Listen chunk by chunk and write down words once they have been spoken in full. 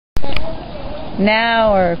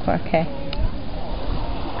Now or okay.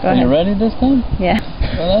 Go ahead. Are you ready this time? Yeah.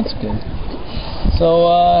 Well, that's good. So,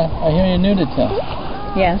 I hear you're new to town.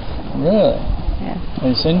 Yes. Really? Yes. Are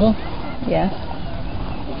you single? Yes.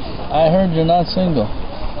 I heard you're not single.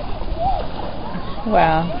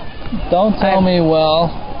 Well. Don't tell me well.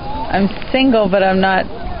 I'm single, but I'm not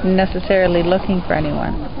necessarily looking for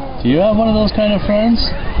anyone. Do you have one of those kind of friends?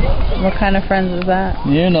 What kind of friends is that?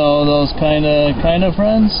 You know, those kind of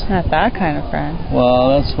friends? Not that kind of friend. Well,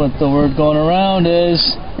 that's what the word going around is.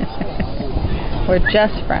 We're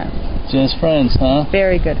just friends. Just friends, huh?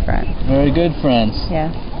 Very good friends. Very good friends.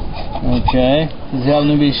 Yes. Okay. Does he happen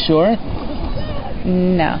to be short?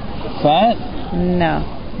 No. Fat? No.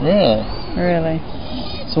 Really? Really.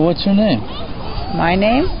 So what's your name? My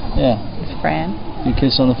name? Yeah. It's Fran. You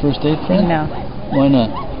kiss on the first date, Fran? No. Why not?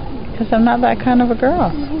 Because I'm not that kind of a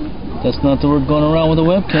girl. That's not the word going around with the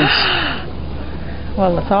webcams.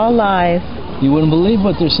 Well, it's all lies. You wouldn't believe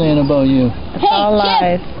what they're saying about you. It's all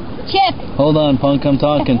lies. Chip! Hold on, punk, I'm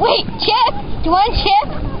talking. Wait, Chip! Do you want Chip?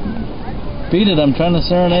 Beat it, I'm trying to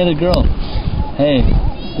serenade a girl. Hey,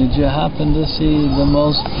 did you happen to see the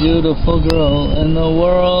most beautiful girl in the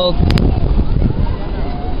world?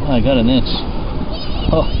 I got an itch.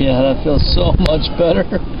 Oh yeah, that feels so much better.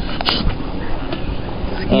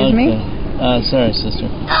 Excuse me? Sorry, sister.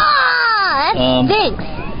 Ah, that stinks.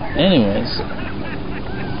 Anyways,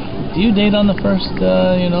 do you date on the first, do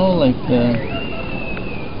you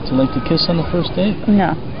like to kiss on the first date?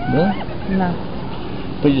 No. Really? No.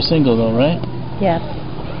 But you're single though, right? Yes.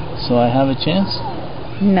 So I have a chance?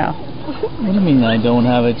 No. What do you mean I don't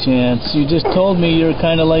have a chance? You just told me you're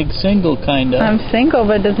kind of like single, kind of. I'm single,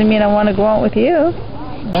 but it doesn't mean I want to go out with you.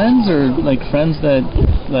 Friends or like friends that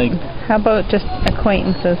like... How about just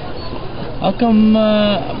acquaintances? How come,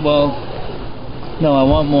 well, no, I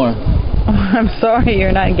want more. I'm sorry,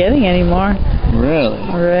 you're not getting any more. Really?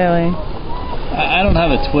 Really? I don't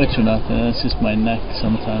have a twitch or nothing. It's just my neck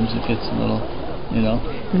sometimes. It gets a little, you know.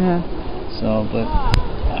 Yeah. So, but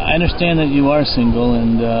I understand that you are single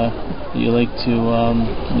and you like to,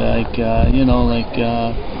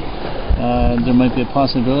 there might be a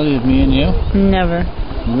possibility of me and you. Never.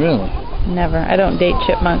 Really? Never. I don't date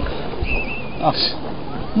chipmunks. Oh,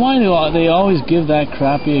 why do they always give that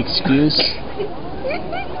crappy excuse?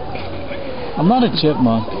 I'm not a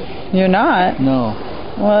chipmunk. You're not? No.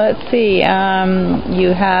 Well, let's see.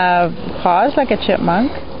 You have paws like a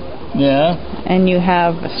chipmunk. Yeah. And you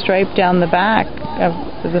have a stripe down the back,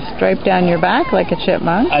 the stripe down your back like a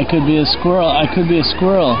chipmunk. I could be a squirrel.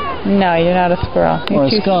 No, you're not a squirrel. Or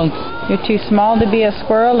a skunk. You're too small to be a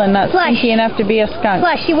squirrel and not stinky enough to be a skunk.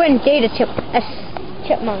 Plus, you wouldn't date a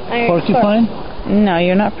chipmunk. Porcupine? No,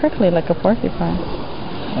 you're not prickly like a porcupine.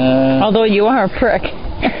 Although you are a prick.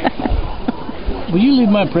 Will you leave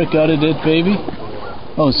my prick out of it, baby?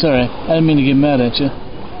 Oh, sorry. I didn't mean to get mad at you.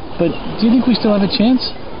 But do you think we still have a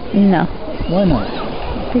chance? No. Why not?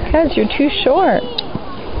 Because you're too short.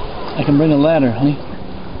 I can bring a ladder, honey.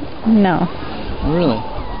 No. Really?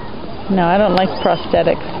 No, I don't like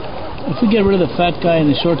prosthetics. If we get rid of the fat guy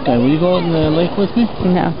and the short guy, will you go out in the lake with me?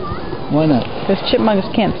 No. Why not? Because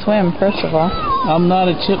chipmunks can't swim, first of all. I'm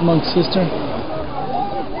not a chipmunk, sister.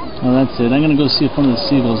 Oh, that's it. I'm going to go see if one of the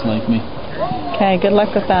seagulls like me. Okay, good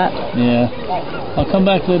luck with that. Yeah. I'll come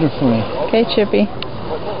back later for you. Okay, Chippy.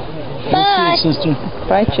 Bye. See you, sister.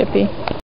 Bye, Chippy.